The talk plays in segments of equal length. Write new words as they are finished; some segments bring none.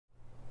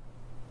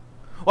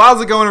Well,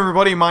 how's it going,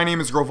 everybody? My name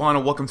is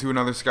Grohlvana. Welcome to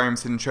another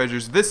Skyrim's Hidden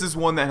Treasures. This is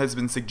one that has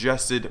been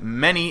suggested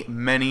many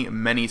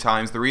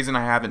times. The reason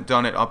I haven't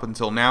done it up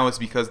until now is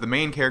because the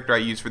main character I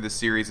use for this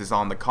series is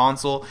on the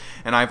console,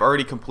 and I've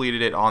already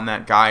completed it on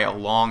that guy a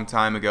long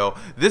time ago.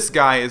 This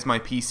guy is my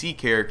PC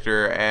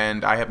character,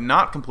 and I have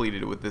not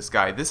completed it with this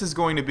guy. This is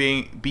going to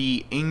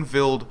be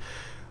Yngvild.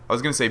 I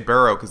was going to say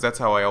Burrow because that's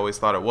how I always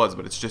thought it was,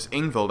 but it's just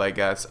Yngvild, I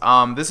guess.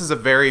 This is a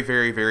very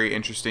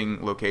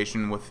interesting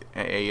location with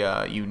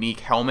a unique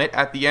helmet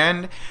at the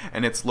end,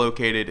 and it's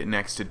located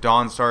next to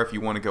Dawnstar if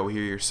you want to go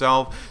here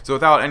yourself. So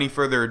without any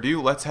further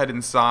ado, let's head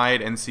inside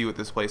and see what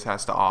this place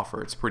has to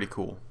offer. It's pretty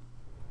cool.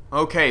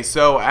 Okay,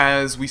 so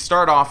as we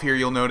start off here,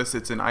 you'll notice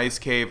it's an ice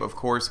cave. Of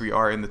course, we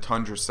are in the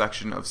tundra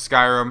section of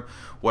Skyrim.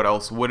 What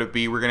else would it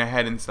be? We're going to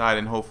head inside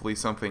and hopefully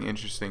something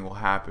interesting will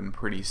happen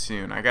pretty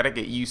soon. I got to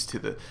get used to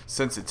the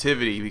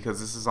sensitivity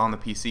because this is on the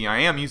PC. I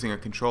am using a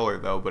controller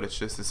though, but it's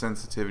just the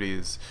sensitivity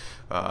is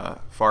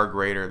far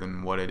greater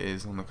than what it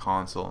is on the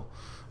console.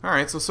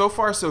 Alright, so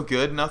far so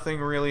good. Nothing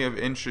really of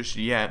interest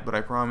yet, but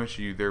I promise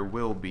you there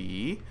will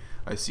be.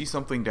 I see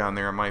something down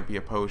there. It might be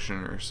a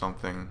potion or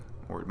something.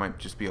 Or it might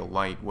just be a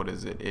light. What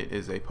is it? It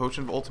is a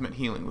potion of ultimate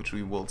healing, which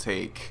we will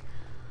take.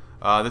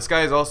 This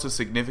guy is also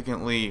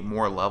significantly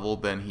more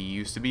leveled than he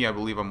used to be. I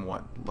believe I'm,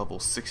 what, level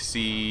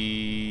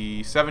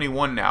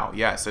 71 now.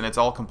 Yes, and it's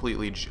all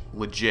completely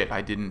legit.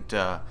 I didn't,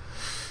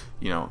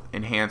 you know,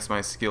 enhance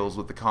my skills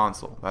with the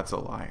console. That's a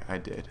lie. I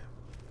did.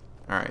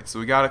 Alright, so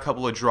we got a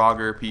couple of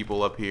Draugr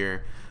people up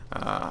here.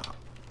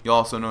 You'll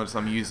also notice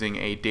I'm using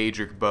a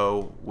Daedric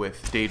bow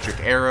with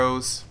Daedric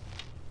arrows.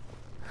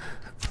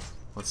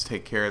 Let's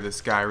take care of this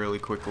guy really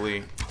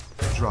quickly.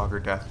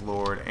 Draugr Death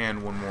Lord,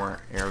 and one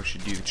more arrow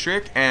should do the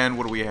trick. And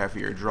what do we have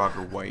here?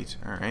 Draugr White.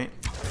 Alright,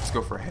 let's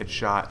go for a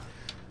headshot.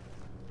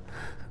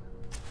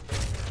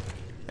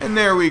 And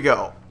there we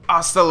go.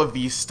 Hasta la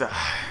vista.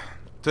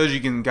 So as you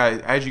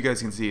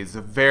guys can see, it's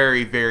a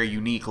very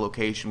unique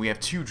location. We have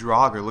two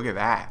Draugr. Look at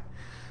that.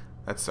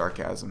 That's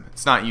sarcasm.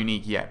 It's not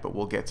unique yet, but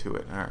we'll get to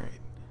it.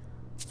 Alright.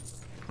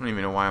 I don't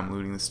even know why I'm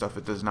looting this stuff.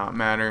 It does not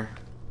matter.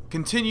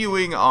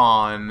 Continuing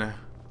on.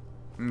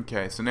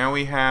 Okay, so now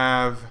we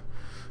have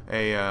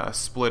a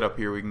split up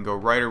here. We can go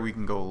right or we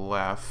can go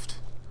left.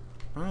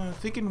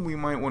 Thinking we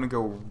might want to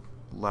go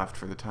left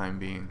for the time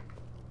being.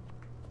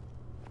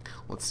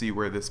 Let's see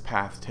where this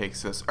path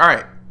takes us.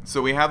 Alright,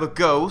 so we have a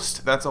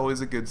ghost. That's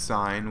always a good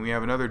sign. We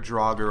have another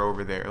Draugr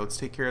over there. Let's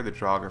take care of the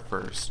Draugr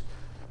first,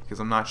 because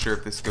I'm not sure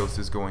if this ghost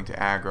is going to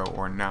aggro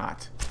or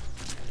not.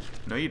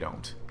 No, you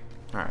don't.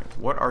 Alright,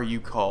 what are you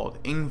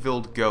called?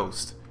 Yngvild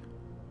Ghost.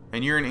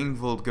 And you're an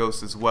Yngvild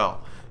Ghost as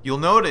well. You'll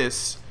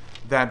notice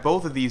that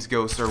both of these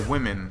ghosts are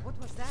women.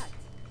 What was that?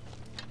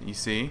 You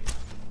see?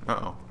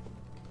 Uh-oh.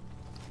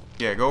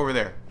 Yeah, go over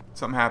there.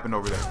 Something happened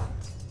over there.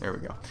 There we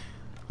go.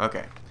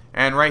 Okay.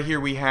 And right here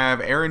we have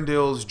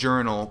Arundel's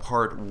Journal,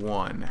 Part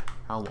 1.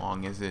 How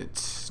long is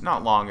it?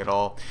 Not long at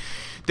all.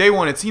 Day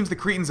 1. It seems the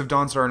Cretans of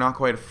Dawnstar are not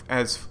quite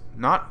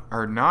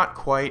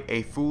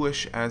as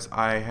foolish as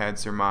I had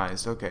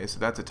surmised. Okay, so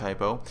that's a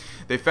typo.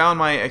 They found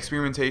my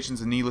experimentations,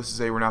 and needless to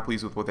say, were not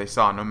pleased with what they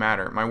saw. No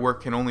matter. My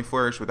work can only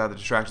flourish without the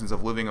distractions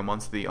of living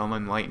amongst the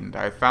unenlightened.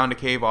 I have found a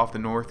cave off the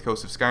north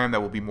coast of Skyrim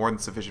that will be more than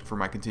sufficient for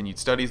my continued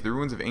studies. The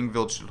ruins of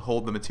Yngvild should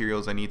hold the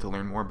materials I need to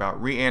learn more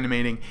about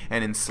reanimating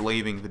and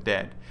enslaving the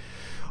dead.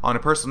 On a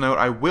personal note,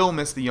 I will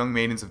miss the young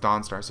maidens of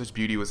Dawnstar. Such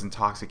beauty was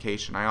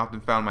intoxication. I often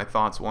found my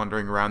thoughts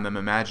wandering around them,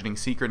 imagining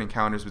secret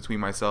encounters between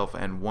myself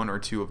and one or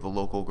two of the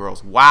local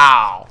girls.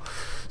 Wow!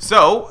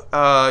 So,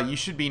 you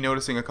should be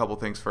noticing a couple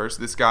things first.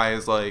 This guy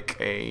is like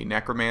a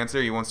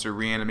necromancer. He wants to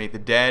reanimate the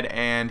dead,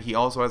 and he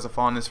also has a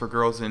fondness for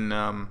girls in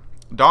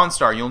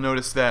Dawnstar. You'll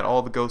notice that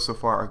all the ghosts so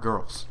far are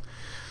girls.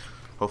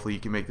 Hopefully you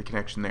can make the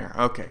connection there.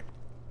 Okay.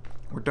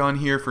 We're done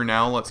here for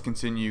now. Let's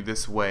continue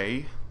this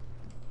way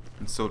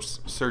and so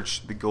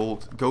search the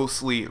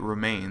ghostly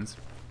remains.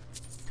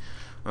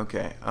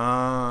 Okay,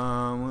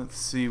 let's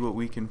see what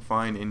we can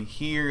find in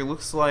here.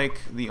 Looks like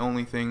the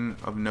only thing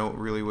of note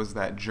really was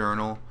that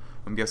journal.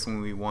 I'm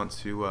guessing we want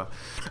to.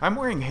 I'm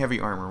wearing heavy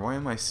armor. Why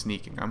am I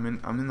sneaking? I'm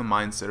in the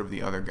mindset of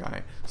the other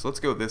guy. So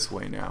let's go this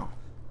way now.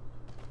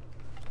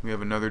 We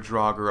have another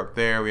Draugr up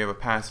there. We have a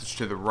passage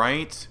to the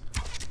right.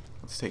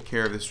 Let's take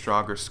care of this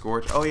Draugr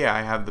Scorch. Oh yeah,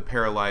 I have the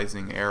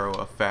paralyzing arrow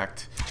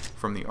effect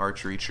from the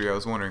archery tree. I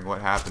was wondering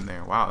what happened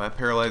there. Wow, that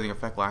paralyzing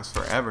effect lasts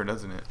forever,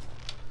 doesn't it?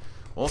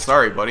 Well,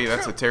 sorry, buddy.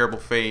 That's a terrible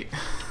fate.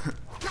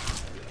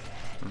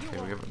 Okay,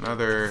 we have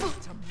another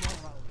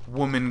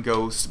woman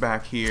ghost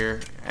back here.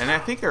 And I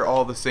think they're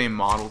all the same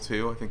model,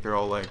 too. I think they're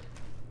all, like,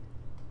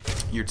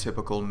 your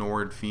typical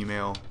Nord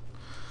female.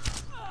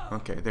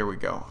 Okay, there we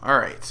go.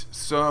 Alright,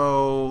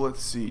 so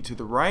let's see. To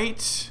the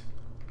right.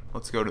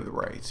 Let's go to the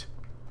right.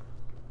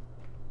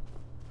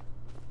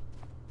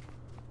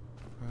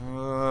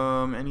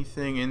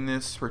 Anything in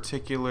this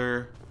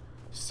particular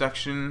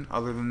section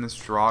other than this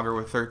Draugr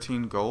with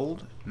 13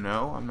 gold?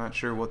 No, I'm not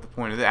sure what the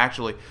point of it.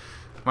 Actually,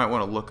 might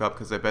want to look up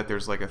because I bet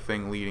there's like a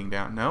thing leading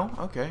down. No?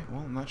 Okay,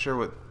 well, I'm not sure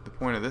what the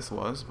point of this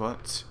was,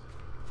 but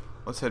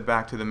let's head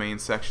back to the main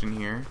section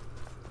here.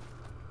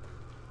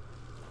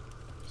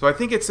 So I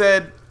think it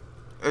said,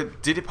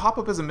 did it pop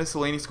up as a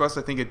miscellaneous quest?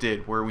 I think it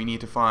did, where we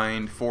need to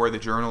find 4 of the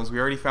journals. We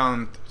already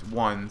found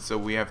 1, so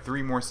we have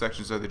 3 more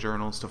sections of the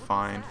journals to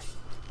find.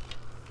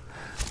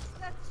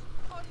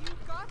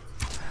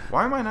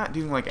 Why am I not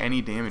doing like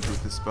any damage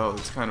with this bow?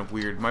 It's kind of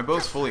weird. My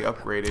bow's fully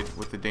upgraded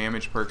with the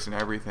damage perks and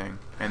everything,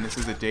 and this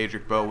is a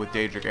Daedric bow with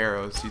Daedric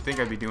arrows. So you'd think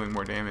I'd be doing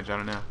more damage. I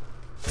don't know.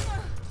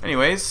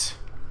 Anyways,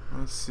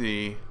 let's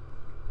see.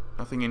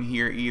 Nothing in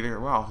here either.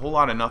 Wow, a whole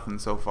lot of nothing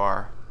so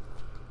far.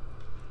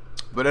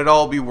 But it'll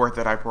all be worth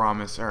it, I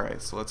promise.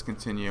 Alright, so let's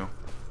continue.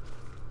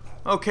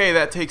 Okay,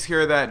 that takes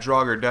care of that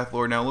Draugr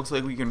Deathlord. Now it looks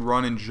like we can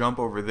run and jump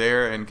over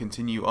there and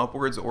continue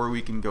upwards, or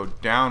we can go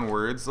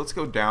downwards. Let's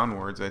go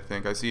downwards, I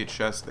think. I see a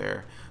chest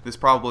there. This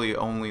probably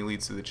only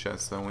leads to the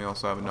chest, though. And we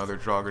also have another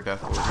Draugr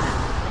Deathlord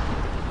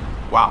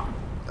here. Wow.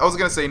 I was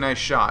going to say nice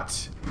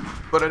shot,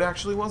 but it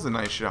actually was a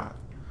nice shot.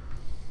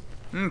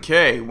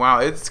 Okay, wow,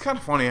 it's kind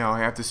of funny how I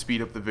have to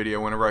speed up the video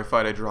whenever I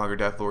fight a Draugr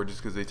Deathlord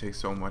just because they take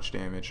so much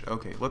damage.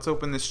 Okay, let's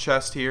open this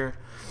chest here.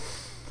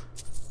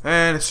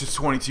 And it's just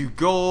 22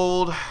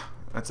 gold.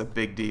 That's a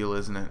big deal,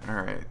 isn't it?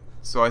 Alright,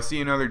 so I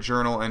see another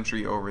journal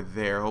entry over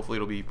there. Hopefully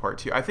it'll be part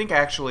 2. I think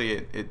actually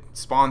it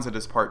spawns it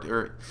as part 2.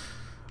 Or,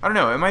 I don't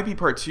know, it might be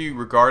part 2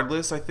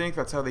 regardless. I think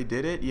that's how they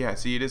did it. Yeah,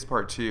 see, it is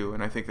part 2.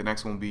 And I think the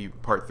next one will be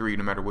part 3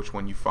 no matter which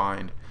one you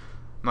find.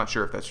 I'm not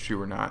sure if that's true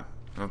or not.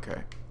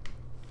 Okay.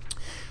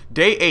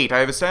 Day 8. I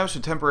have established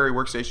a temporary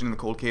workstation in the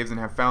cold caves and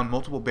have found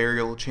multiple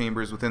burial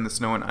chambers within the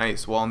snow and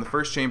ice. While in the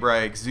first chamber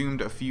I exhumed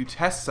a few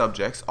test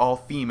subjects, all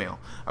female.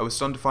 I was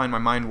stunned to find my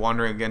mind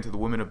wandering again to the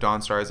women of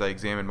Dawnstar as I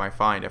examined my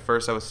find. At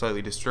first I was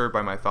slightly disturbed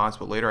by my thoughts,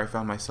 but later I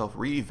found myself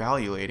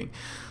re-evaluating.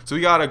 So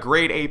we got a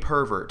grade A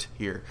pervert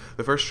here.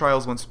 The first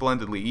trials went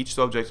splendidly. Each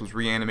subject was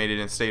reanimated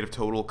in a state of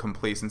total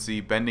complacency,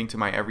 bending to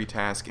my every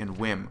task and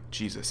whim.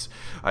 Jesus.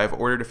 I have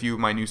ordered a few of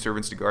my new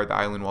servants to guard the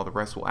island while the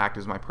rest will act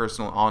as my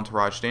personal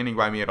entourage, standing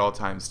by me at all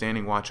times,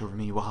 standing watch over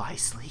me while I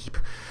sleep.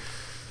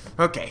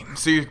 Okay,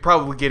 so you're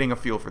probably getting a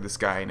feel for this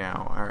guy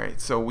now. Alright,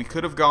 so we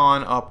could have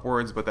gone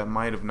upwards, but that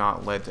might have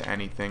not led to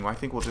anything. I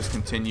think we'll just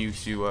continue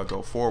to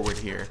go forward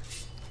here.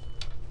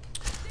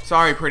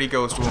 Sorry, pretty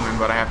ghost woman,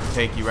 but I have to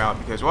take you out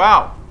because,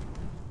 wow!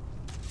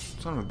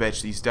 Son of a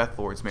bitch, these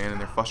Deathlords, man,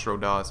 and their Fustro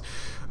Daws.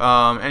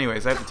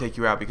 Anyways, I have to take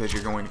you out because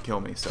you're going to kill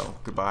me, so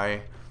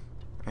goodbye.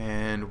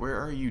 And where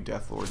are you,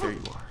 Deathlord? There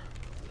you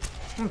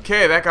are.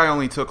 Okay, that guy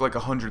only took like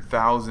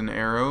 100,000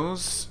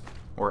 arrows.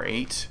 Or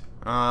 8.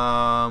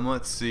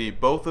 Let's see.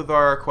 Both of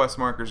our quest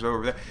markers are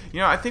over there.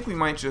 You know, I think we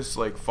might just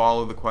like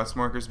follow the quest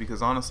markers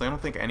because honestly, I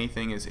don't think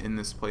anything is in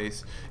this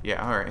place.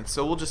 Yeah, alright.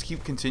 So we'll just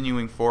keep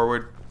continuing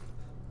forward.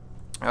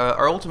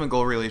 Our ultimate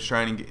goal really is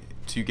trying to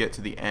get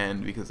to the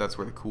end because that's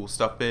where the cool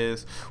stuff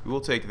is. We will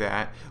take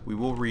that. We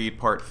will read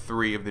part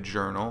 3 of the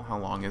journal. How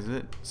long is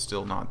it?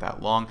 Still not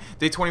that long.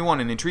 Day 21,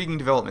 an intriguing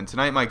development.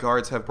 Tonight my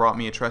guards have brought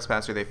me a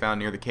trespasser they found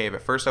near the cave.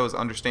 At first I was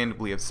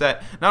understandably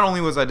upset. Not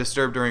only was I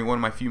disturbed during one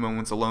of my few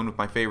moments alone with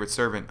my favorite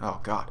servant, oh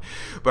god,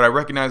 but I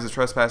recognized the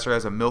trespasser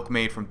as a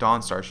milkmaid from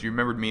Dawnstar. She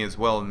remembered me as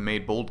well and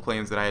made bold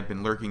claims that I had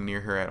been lurking near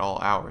her at all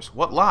hours.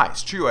 What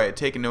lies? True, I had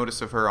taken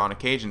notice of her on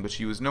occasion, but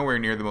she was nowhere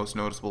near the most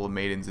noticeable of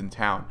maidens in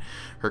town.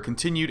 Her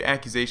continued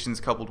accusations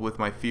coupled with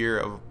my fear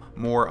of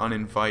more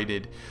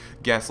uninvited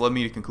guests led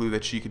me to conclude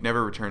that she could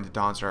never return to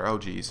Dawnstar. Oh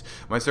geez.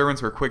 My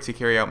servants were quick to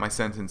carry out my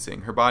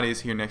sentencing. Her body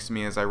is here next to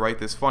me as I write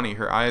this. Funny,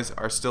 her eyes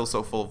are still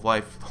so full of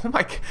life. Oh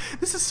my god,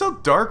 this is so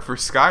dark for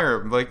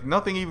Skyrim. Like,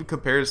 nothing even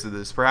compares to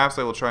this. Perhaps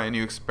I will try a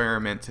new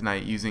experiment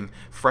tonight using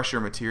fresher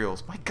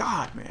materials. My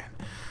god, man.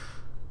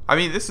 I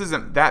mean, this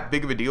isn't that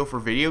big of a deal for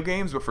video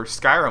games, but for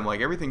Skyrim, like,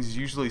 everything's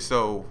usually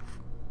so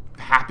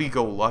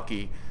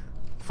happy-go-lucky.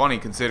 Funny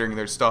considering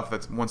there's stuff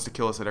that wants to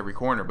kill us at every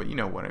corner, but you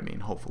know what I mean,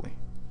 hopefully.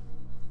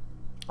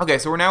 Okay,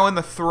 so we're now in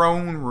the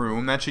throne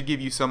room. That should give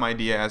you some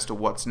idea as to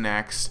what's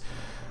next.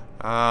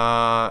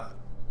 What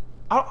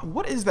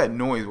is that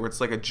noise where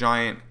it's like a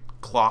giant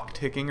clock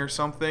ticking or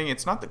something?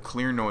 It's not the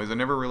clear noise. I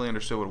never really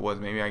understood what it was.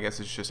 Maybe I guess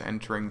it's just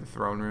entering the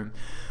throne room.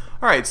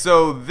 Alright,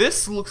 so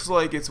this looks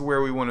like it's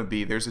where we want to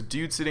be. There's a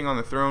dude sitting on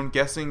the throne,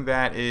 guessing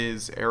that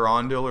is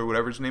Arundel or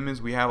whatever his name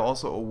is. We have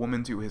also a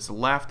woman to his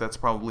left. That's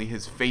probably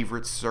his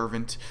favorite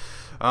servant.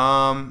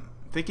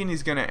 Thinking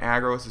he's going to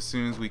aggro us as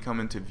soon as we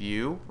come into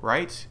view,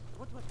 right?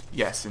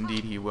 Yes,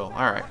 indeed he will.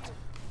 Alright,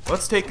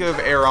 let's take of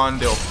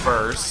Arundel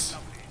first.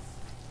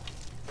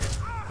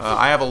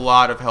 I have a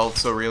lot of health,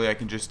 so really I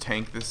can just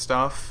tank this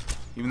stuff.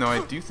 Even though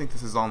I do think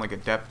this is on like a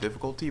depth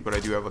difficulty, but I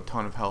do have a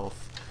ton of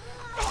health.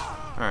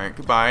 Alright,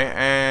 goodbye.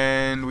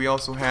 And we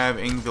also have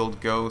Yngvild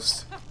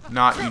Ghost.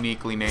 Not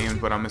uniquely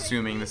named, but I'm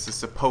assuming this is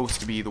supposed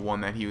to be the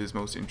one that he was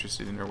most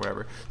interested in or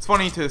whatever. It's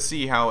funny to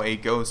see how a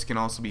ghost can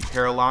also be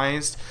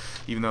paralyzed,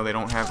 even though they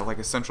don't have like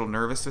a central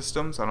nervous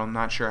system, so I'm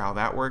not sure how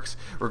that works.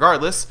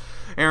 Regardless,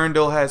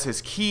 Arundel has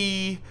his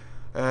key,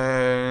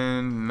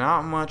 and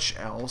not much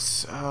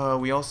else.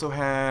 We also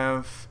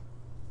have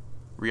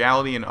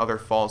Reality and Other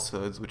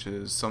Falsehoods, which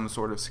is some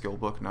sort of skill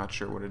book. Not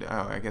sure what it is.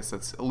 Oh, I guess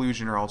that's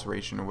illusion or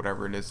alteration or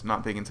whatever it is.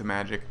 Not big into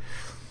magic.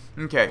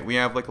 Okay, we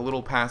have like a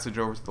little passage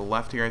over to the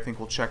left here I think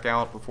we'll check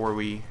out before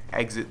we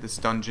exit this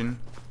dungeon.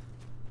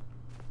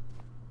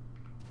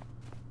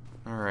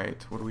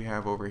 Alright, what do we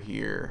have over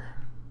here?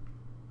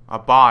 A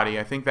body.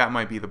 I think that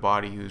might be the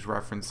body he was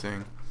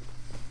referencing.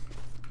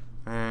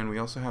 And we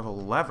also have a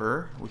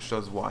lever, which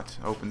does what?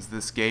 Opens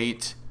this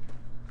gate.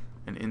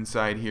 And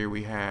inside here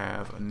we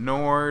have a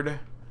Nord.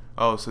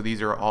 Oh, so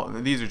these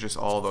are just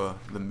all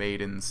the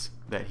maidens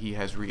that he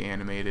has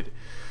reanimated.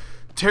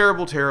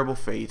 Terrible, terrible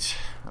fate.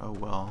 Oh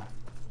well.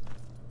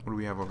 What do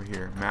we have over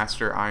here?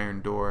 Master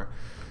Iron Door.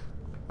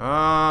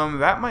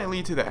 That might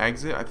lead to the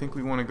exit. I think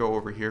we want to go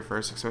over here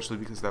first, especially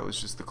because that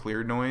was just the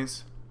cleared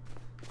noise.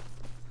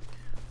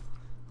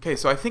 Okay,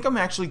 so I think I'm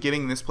actually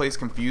getting this place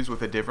confused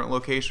with a different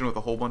location with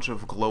a whole bunch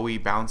of glowy,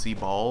 bouncy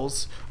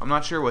balls. I'm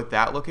not sure what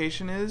that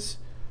location is.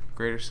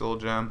 Greater Soul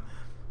Gem.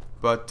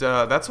 But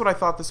that's what I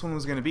thought this one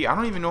was going to be. I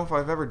don't even know if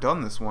I've ever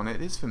done this one.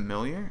 It is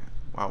familiar.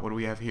 Wow, what do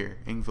we have here?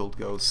 Yngvild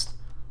Ghost.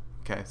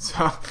 Okay,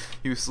 so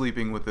he was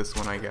sleeping with this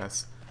one, I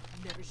guess.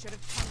 Never should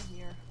have come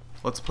here.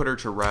 Let's put her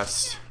to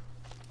rest.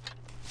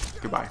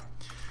 Goodbye.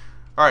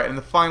 Alright, and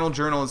the final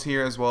journal is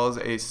here, as well as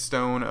a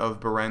Stone of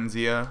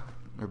Berenzia.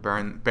 Or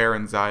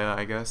Berenzia,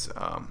 I guess.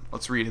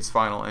 Let's read his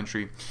final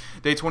entry.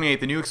 Day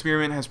 28. The new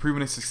experiment has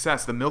proven a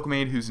success. The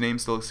milkmaid, whose name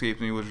still escapes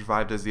me, was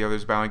revived as the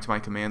others, bowing to my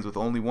commands with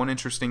only one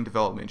interesting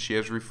development. She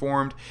has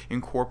reformed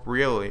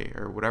incorporeally,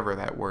 or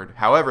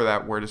however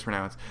that word is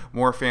pronounced,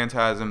 more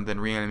phantasm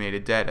than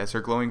reanimated dead. As her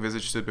glowing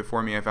visage stood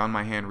before me, I found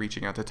my hand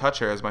reaching out to touch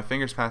her. As my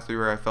fingers passed through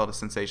her, I felt a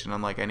sensation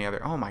unlike any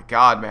other. Oh my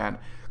god, man.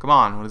 Come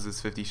on, what is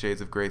this 50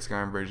 Shades of Grey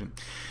Skyrim version?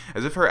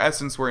 As if her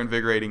essence were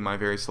invigorating my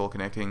very soul,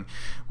 connecting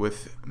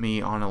with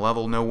me on a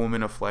level no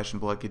woman of flesh and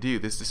blood could do.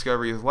 This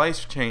discovery is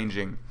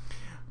life-changing.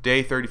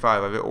 Day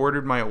 35. I've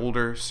ordered my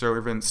older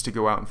servants to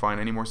go out and find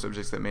any more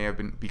subjects that may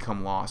have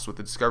become lost. With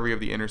the discovery of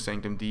the inner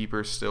sanctum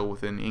deeper still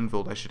within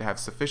Yngvild, I should have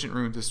sufficient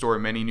room to store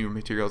many new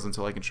materials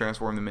until I can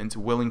transform them into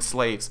willing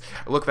slaves.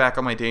 I look back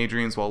on my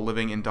daydreams while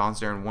living in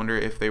Dawnstar and wonder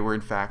if they were in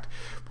fact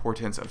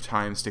portents of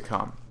times to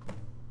come.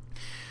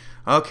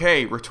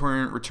 Okay,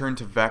 return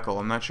to Vekel.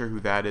 I'm not sure who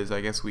that is.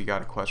 I guess we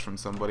got a quest from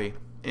somebody.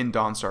 In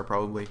Dawnstar,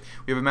 probably.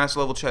 We have a master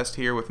level chest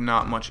here with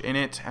not much in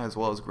it, as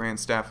well as Grand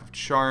Staff of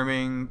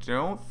Charming.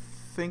 Don't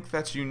think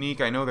that's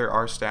unique. I know there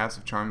are Staffs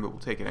of Charming, but we'll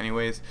take it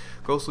anyways.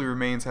 Ghostly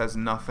Remains has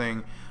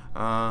nothing.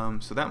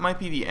 So that might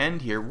be the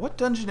end here. What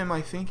dungeon am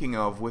I thinking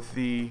of with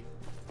the...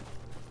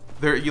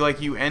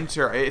 you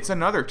enter... It's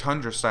another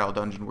Tundra-style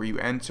dungeon where you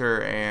enter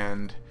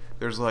and...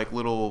 There's like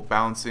little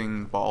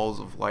bouncing balls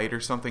of light or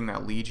something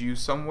that lead you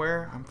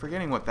somewhere. I'm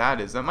forgetting what that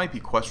is. That might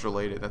be quest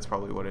related. That's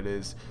probably what it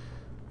is.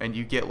 And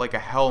you get like a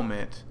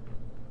helmet.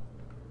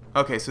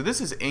 Okay, so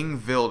this is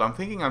Yngvild. I'm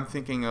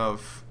thinking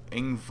of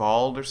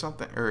Yngvild or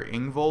something, or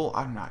Yngvild.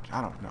 I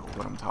don't know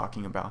what I'm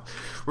talking about.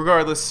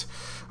 Regardless,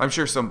 I'm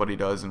sure somebody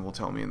does and will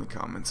tell me in the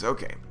comments.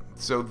 Okay,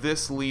 so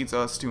this leads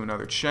us to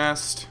another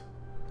chest.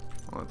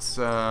 Let's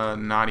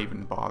not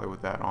even bother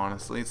with that,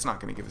 honestly. It's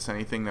not going to give us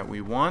anything that we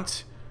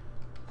want.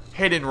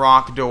 Hidden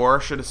rock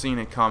door. Should have seen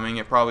it coming.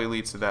 It probably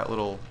leads to that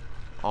little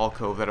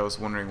alcove that I was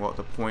wondering what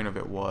the point of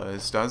it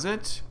was. Does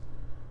it?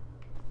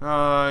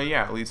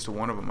 Yeah, it leads to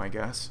one of them, I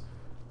guess.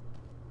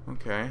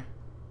 Okay.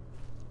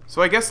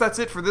 So I guess that's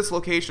it for this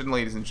location,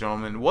 ladies and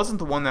gentlemen. It wasn't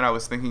the one that I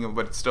was thinking of,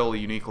 but it's still a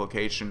unique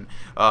location.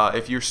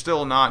 If you're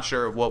still not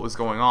sure of what was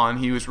going on,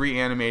 he was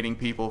reanimating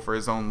people for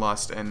his own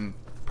lust and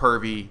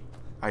pervy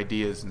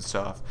ideas and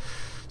stuff.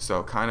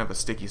 So, kind of a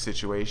sticky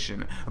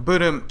situation.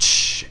 But,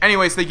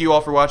 anyways, thank you all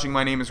for watching.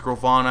 My name is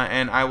Grohlvana,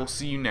 and I will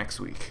see you next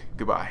week.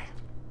 Goodbye.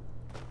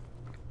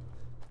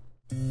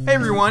 Hey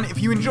everyone, if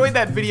you enjoyed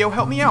that video,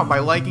 help me out by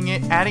liking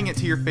it, adding it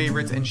to your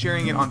favorites, and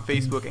sharing it on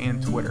Facebook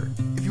and Twitter.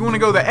 If you want to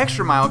go the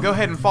extra mile, go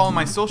ahead and follow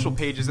my social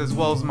pages as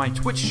well as my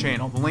Twitch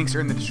channel. The links are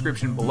in the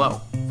description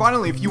below.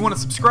 Finally, if you want to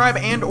subscribe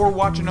and or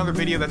watch another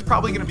video that's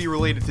probably going to be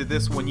related to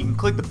this one, you can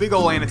click the big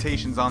ol'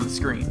 annotations on the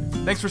screen.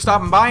 Thanks for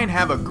stopping by and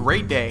have a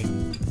great day.